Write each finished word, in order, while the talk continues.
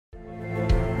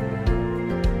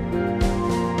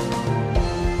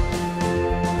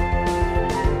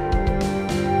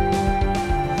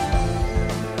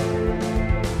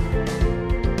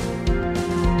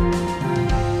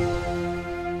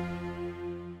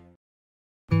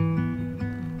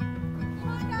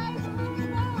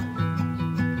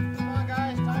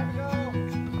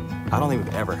I don't think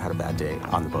we've ever had a bad day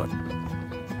on the boat.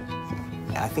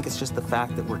 I think it's just the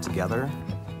fact that we're together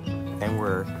and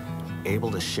we're able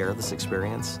to share this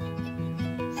experience.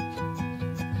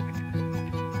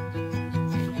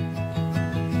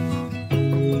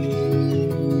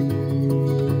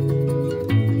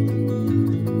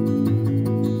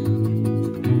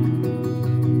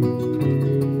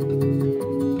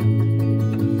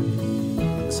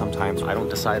 Sometimes I don't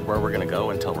decide where we're going to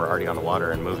go until we're already on the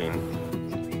water and moving.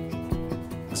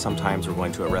 Sometimes we're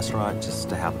going to a restaurant just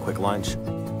to have a quick lunch.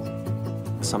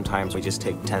 Sometimes we just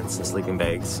take tents and sleeping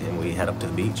bags and we head up to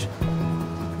the beach.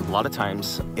 A lot of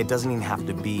times, it doesn't even have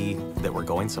to be that we're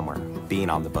going somewhere. Being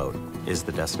on the boat is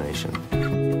the destination.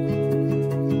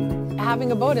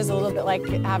 Having a boat is a little bit like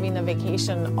having a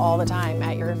vacation all the time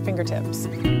at your fingertips.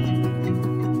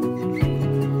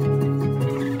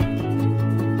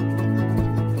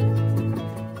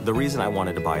 The reason I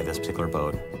wanted to buy this particular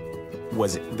boat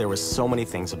was there was so many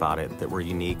things about it that were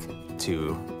unique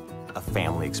to a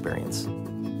family experience.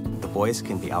 The boys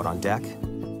can be out on deck,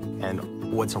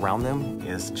 and what's around them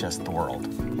is just the world.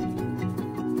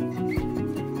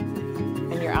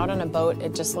 When you're out on a boat,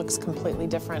 it just looks completely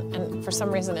different, and for some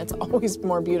reason, it's always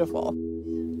more beautiful.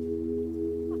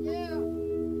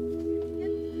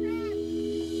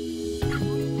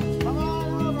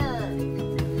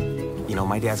 You know,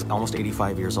 my dad's almost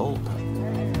 85 years old.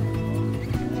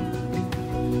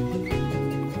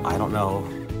 I don't know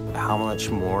how much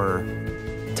more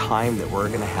time that we're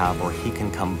gonna have where he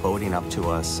can come boating up to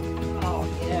us. Oh,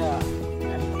 yeah.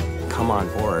 Come on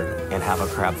board and have a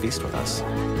crab feast with us.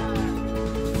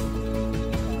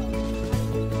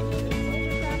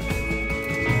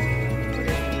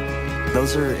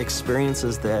 Those are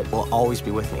experiences that will always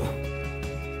be with me,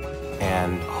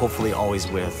 and hopefully always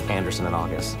with Anderson and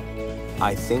August.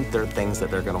 I think they're things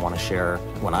that they're going to want to share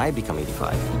when I become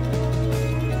 85.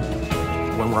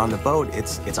 When we're on the boat,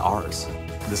 it's ours.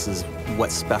 This is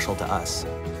what's special to us.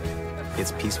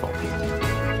 It's peaceful.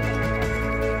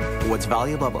 What's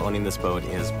valuable about owning this boat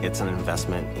is it's an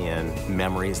investment in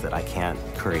memories that I can't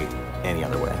create any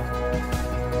other way.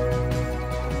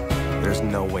 There's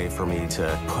no way for me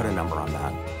to put a number on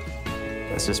that.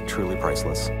 It's just truly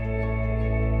priceless.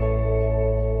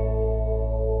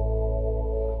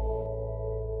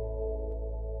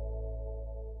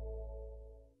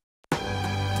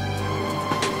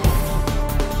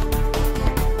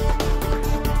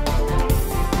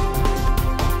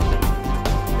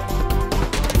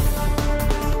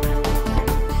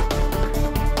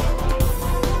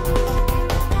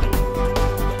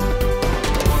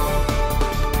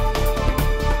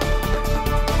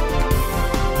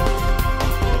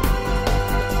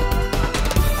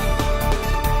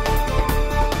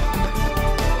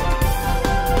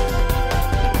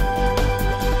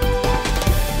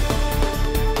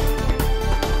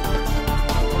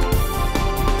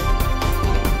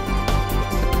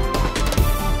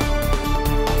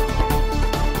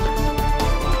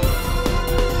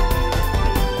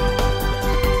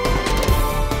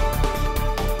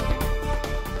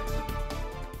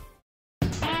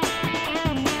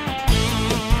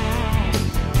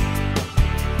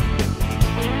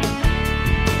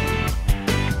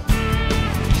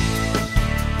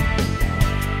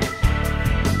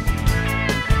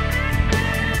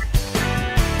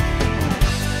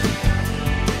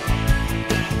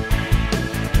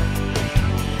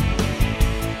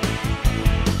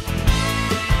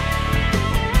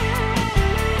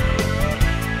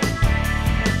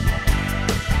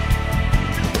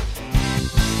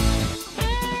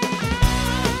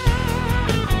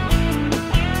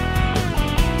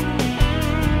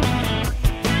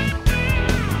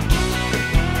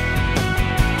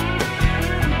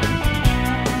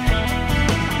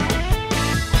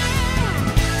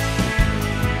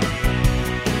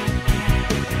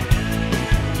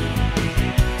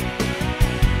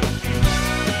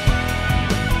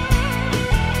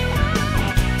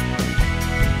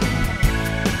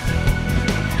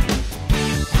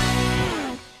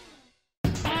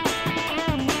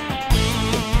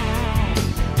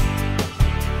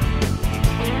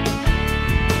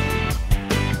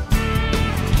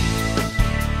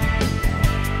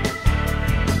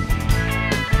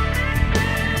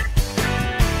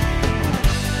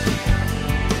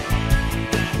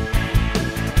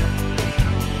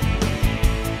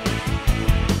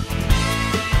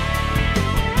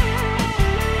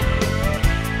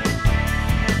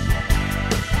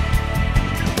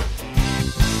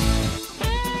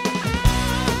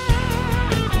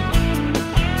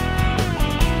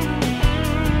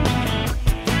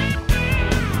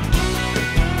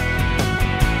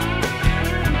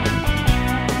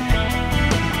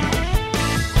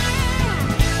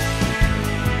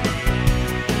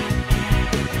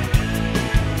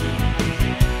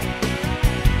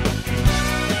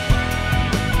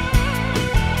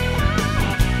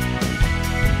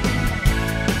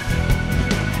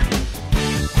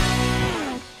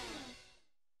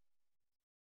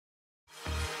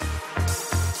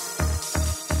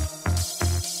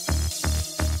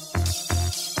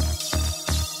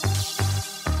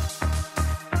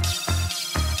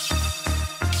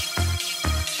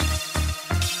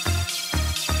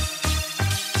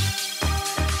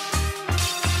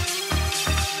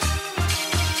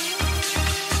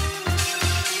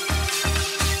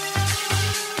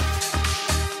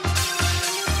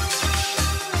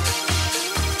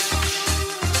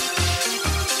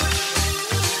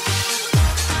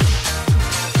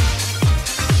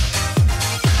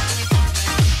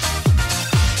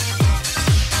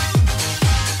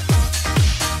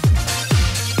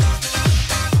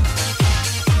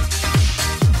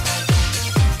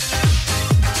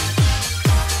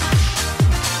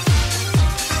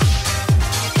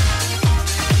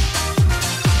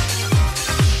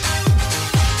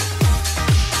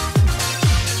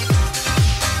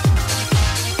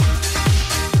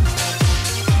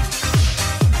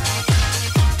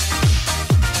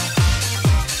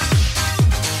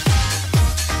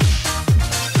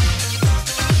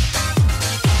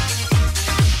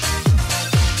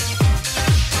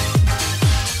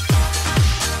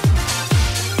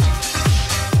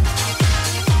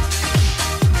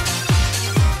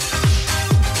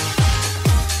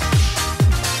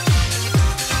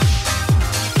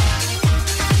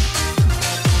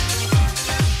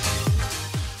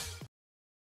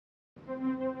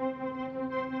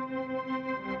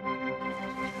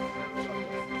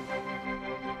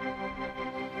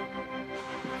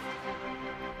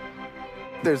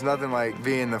 There's nothing like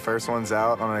being the first ones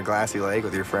out on a glassy lake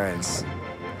with your friends.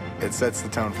 It sets the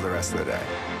tone for the rest of the day.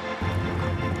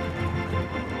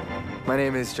 My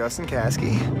name is Justin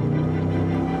Caskey,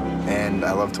 and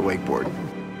I love to wakeboard.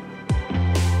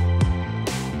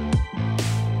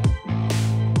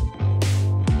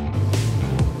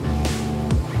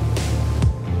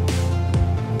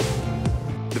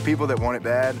 The people that want it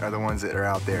bad are the ones that are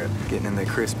out there getting in the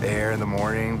crisp air in the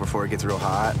morning before it gets real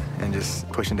hot and just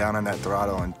pushing down on that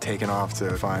throttle and taking off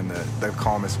to find the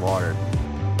calmest water.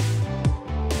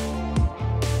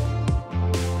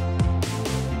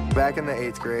 Back in the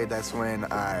 8th grade, that's when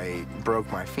I broke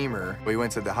my femur. We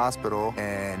went to the hospital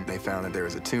and they found that there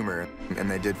was a tumor, and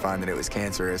they did find that it was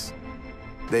cancerous.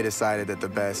 They decided that the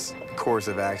best course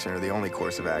of action, or the only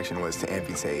course of action, was to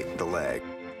amputate the leg.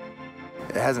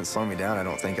 It hasn't slowed me down, I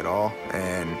don't think, at all,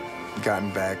 and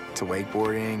gotten back to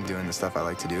wakeboarding, doing the stuff I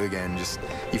like to do again, just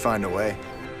you find a way.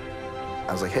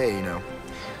 I was like, hey, you know,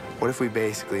 what if we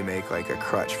basically make like a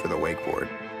crutch for the wakeboard?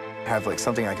 Have like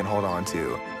something I can hold on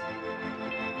to.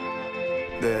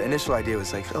 The initial idea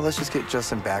was like, oh, let's just get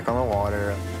Justin back on the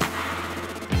water.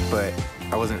 But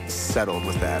I wasn't settled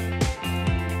with that.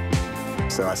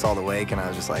 So I saw the wake and I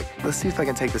was just like, let's see if I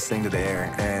can take this thing to the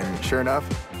air. And sure enough,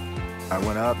 I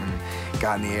went up and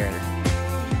got in the air.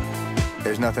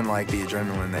 There's nothing like the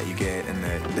adrenaline that you get and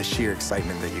the sheer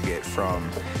excitement that you get from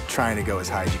trying to go as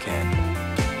high as you can.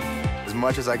 As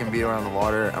much as I can be around the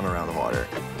water, I'm around the water.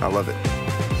 I love it.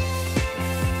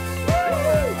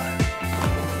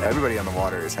 Everybody on the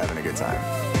water is having a good time.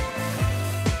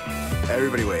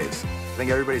 Everybody waves. I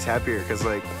think everybody's happier because,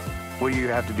 like, what do you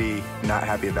have to be not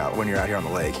happy about when you're out here on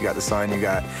the lake? You got the sun, you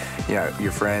got, you know,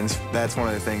 your friends. That's one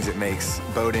of the things that makes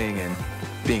boating and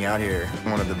being out here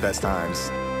one of the best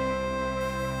times.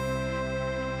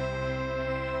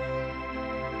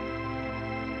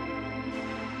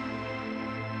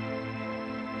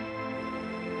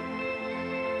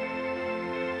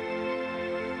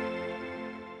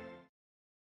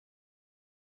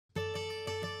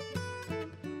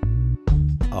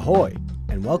 Ahoy,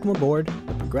 and welcome aboard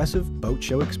the Progressive Boat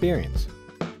Show Experience.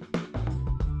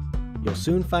 You'll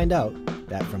soon find out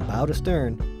that from bow to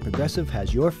stern, Progressive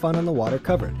has your fun on the water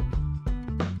covered.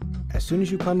 As soon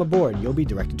as you climb aboard, you'll be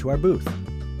directed to our booth.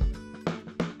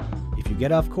 If you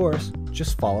get off course,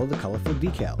 just follow the colorful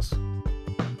decals.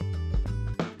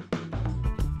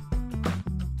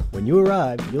 When you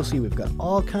arrive, you'll see we've got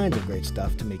all kinds of great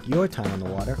stuff to make your time on the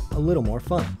water a little more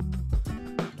fun.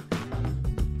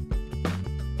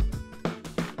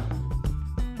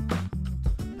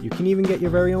 You can even get your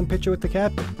very own picture with the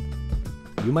captain.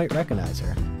 You might recognize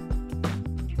her.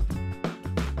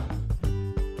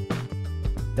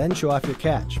 Then show off your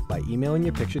catch by emailing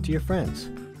your picture to your friends.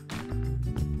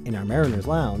 In our Mariners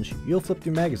Lounge, you'll flip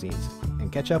through magazines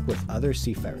and catch up with other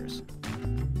seafarers.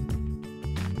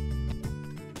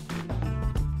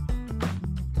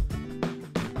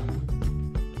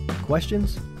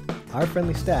 Questions? Our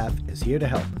friendly staff is here to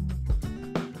help.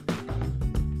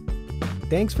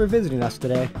 Thanks for visiting us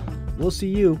today. We'll see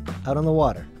you out on the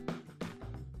water.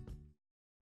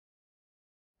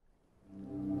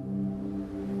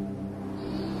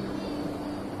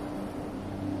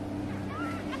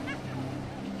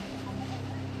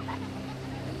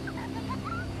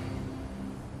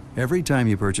 Every time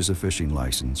you purchase a fishing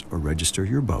license or register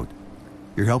your boat,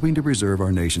 you're helping to preserve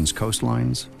our nation's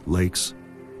coastlines, lakes,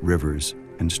 rivers,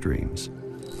 and streams,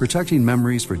 protecting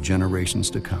memories for generations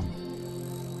to come.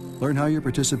 Learn how your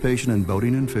participation in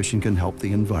boating and fishing can help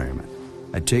the environment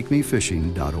at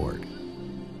takemefishing.org.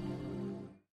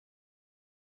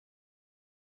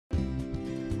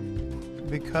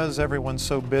 Because everyone's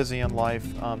so busy in life,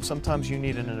 sometimes you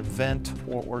need an event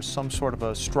or some sort of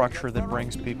a structure that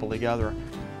brings people together.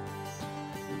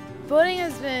 Boating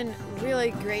has been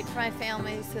really great for my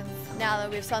family since now that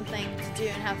we have something to do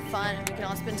and have fun, and we can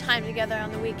all spend time together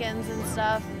on the weekends and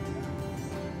stuff.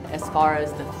 As far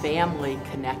as the family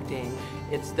connecting,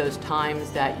 it's those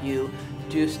times that you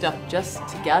do stuff just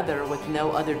together with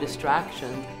no other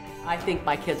distraction. I think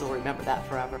my kids will remember that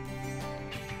forever.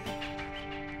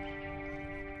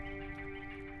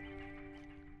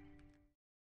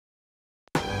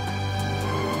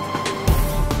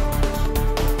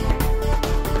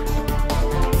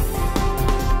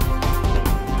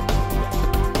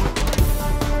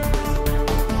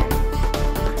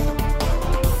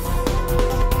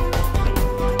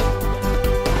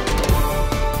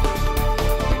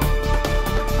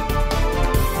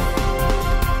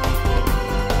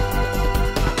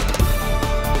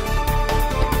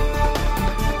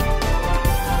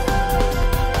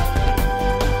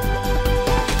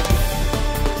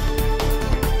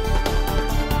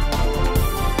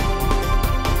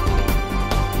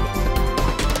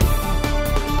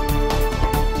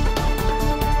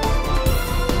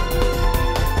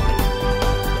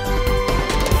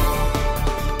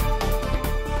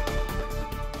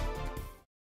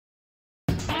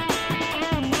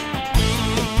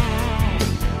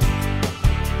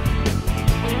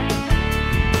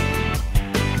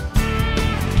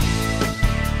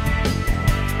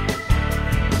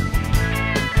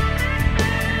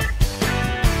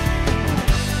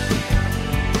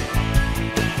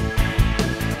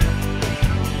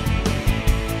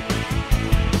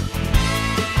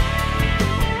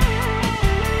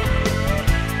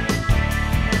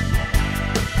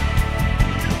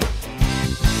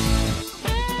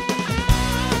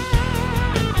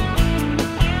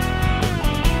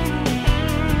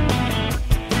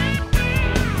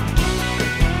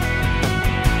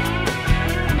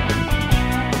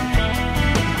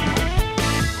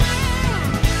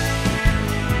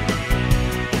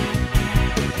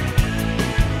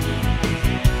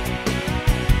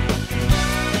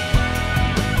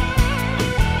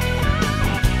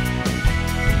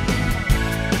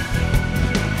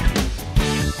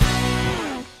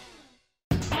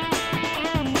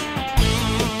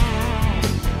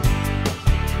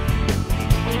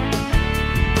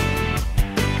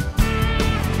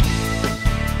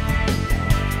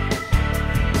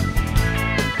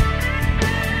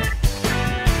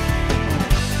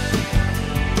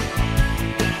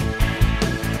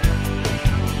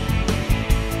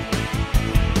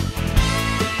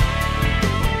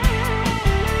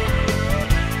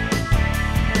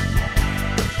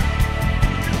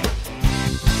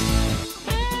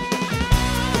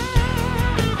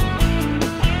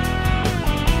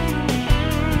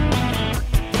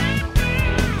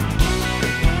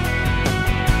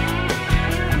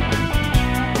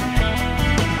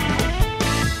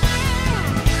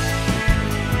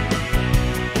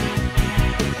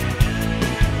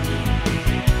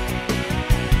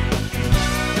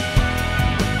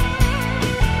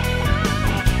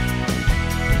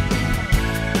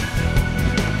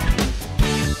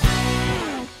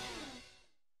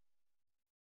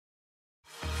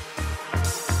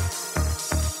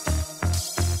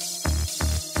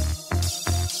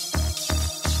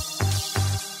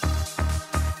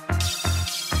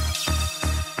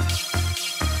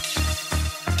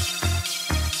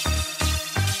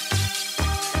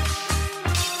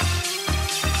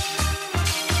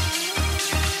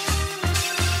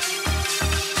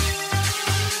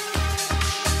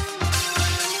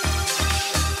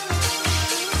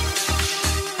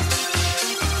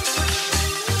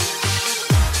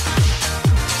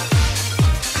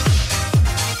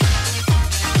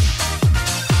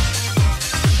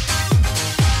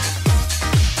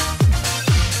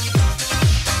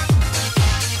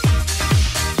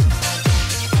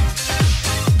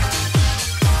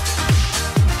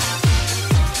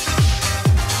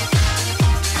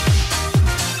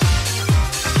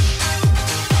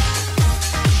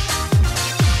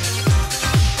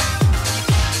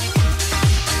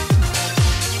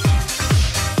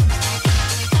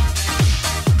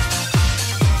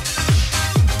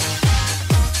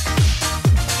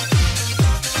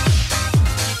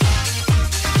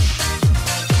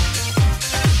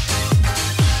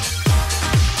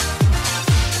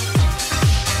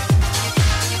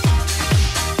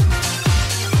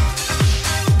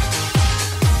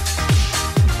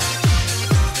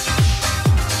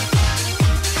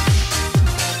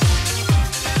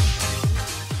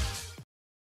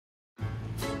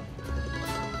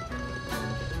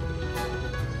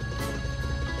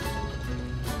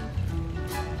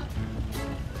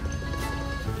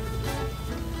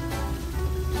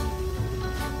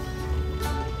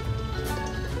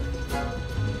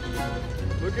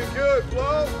 Looking good,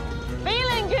 Flo.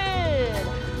 Feeling good.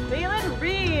 Feeling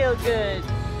real good.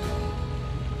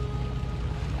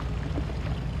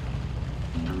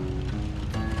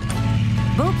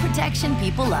 Boat protection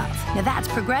people love. Now that's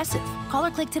Progressive. Call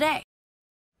or click today.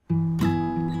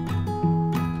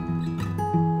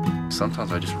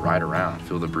 Sometimes I just ride around,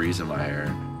 feel the breeze in my hair,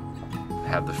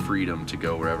 have the freedom to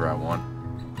go wherever I want.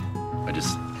 I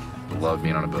just love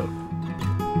being on a boat.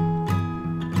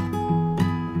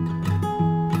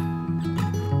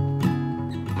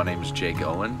 My name is Jake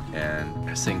Owen, and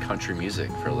I sing country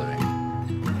music for a living.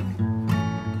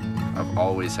 I've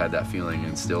always had that feeling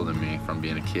instilled in me from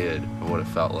being a kid of what it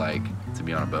felt like to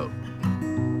be on a boat.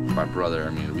 My brother, I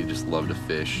mean, we just love to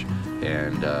fish,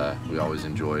 and we always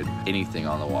enjoyed anything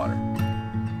on the water.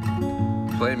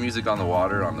 Playing music on the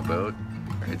water, on the boat,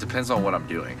 it depends on what I'm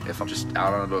doing. If I'm just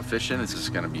out on a boat fishing, it's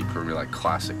just gonna be pretty like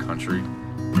classic country.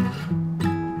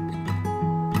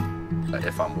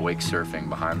 If I'm wake surfing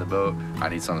behind the boat, I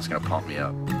need something that's gonna pump me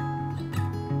up.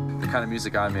 The kind of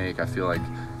music I make, I feel like,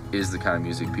 is the kind of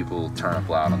music people turn up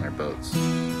loud on their boats.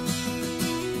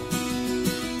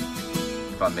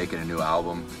 If I'm making a new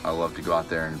album, I love to go out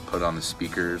there and put on the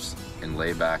speakers and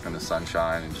lay back in the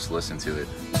sunshine and just listen to it.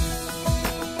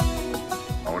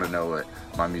 I want to know what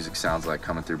my music sounds like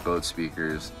coming through boat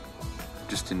speakers,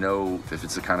 just to know if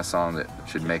it's the kind of song that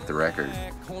should make the record.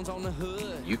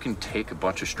 You can take a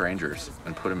bunch of strangers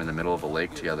and put them in the middle of a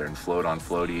lake together and float on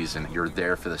floaties, and you're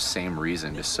there for the same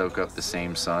reason, to soak up the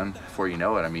same sun. Before you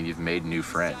know it, I mean, you've made new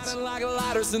friends.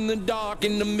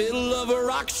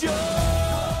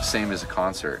 Same as a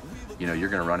concert. You know, you're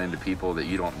gonna run into people that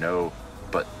you don't know,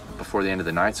 but before the end of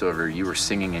the night's over, you were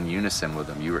singing in unison with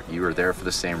them. You were there for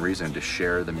the same reason, to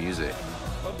share the music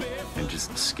and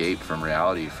just escape from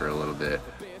reality for a little bit,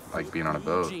 like being on a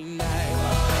boat.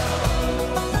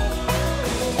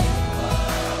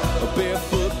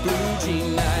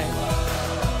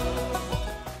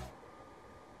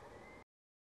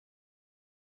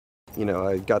 You know,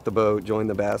 I got the boat, joined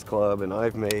the bass club, and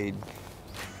I've made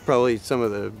probably some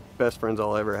of the best friends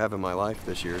I'll ever have in my life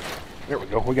this year. There we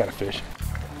go, we got a fish.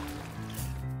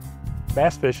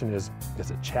 Bass fishing is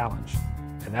a challenge,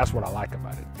 and that's what I like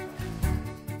about it.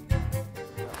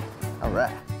 All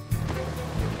right.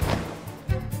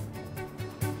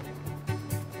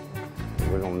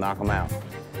 We're gonna knock them out.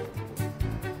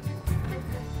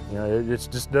 You know, it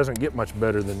just doesn't get much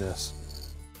better than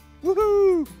this.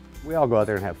 Woohoo! We all go out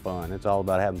there and have fun. It's all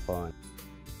about having fun.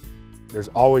 There's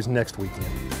always next weekend.